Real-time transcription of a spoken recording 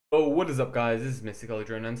Oh, what is up guys, this is Mystic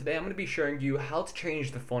Eldrin, and today I'm going to be showing you how to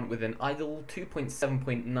change the font within Idle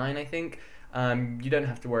 2.7.9 I think. You don't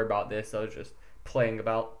have to worry about this, I was just playing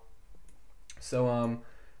about. So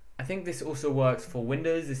I think this also works for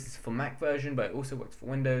Windows. This is for Mac version, but it also works for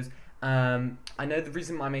Windows. I know the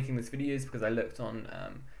reason why I'm making this video is because I looked on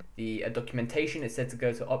the documentation. It said to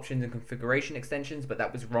go to options and configuration extensions, but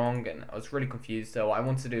that was wrong and I was really confused, so I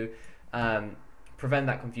wanted to prevent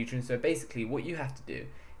that confusion. So basically what you have to do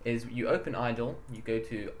is you open Idle, you go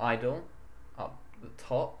to Idle, up the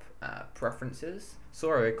top, Preferences.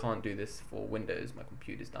 Sorry, I can't do this for Windows, my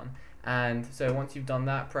computer's done. And so once you've done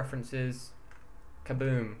that, Preferences,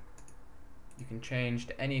 kaboom, you can change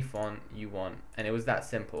to any font you want, and it was that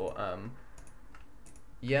simple.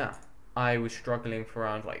 Yeah, I was struggling for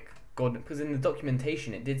around God, because in the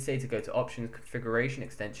documentation it did say to go to options, configuration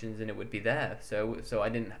extensions, and it would be there. So I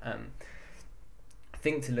didn't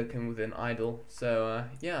think to look in within Idle. So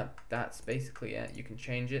yeah, that's basically it. You can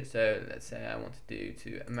change it. So let's say I want to do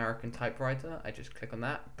to American typewriter. I just click on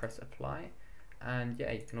that, press apply, and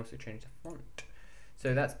yeah, you can also change the font.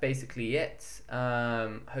 So that's basically it.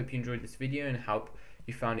 Hope you enjoyed this video and hope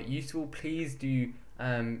you found it useful. Please do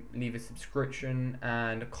leave a subscription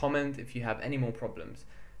and a comment if you have any more problems.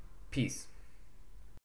 Peace.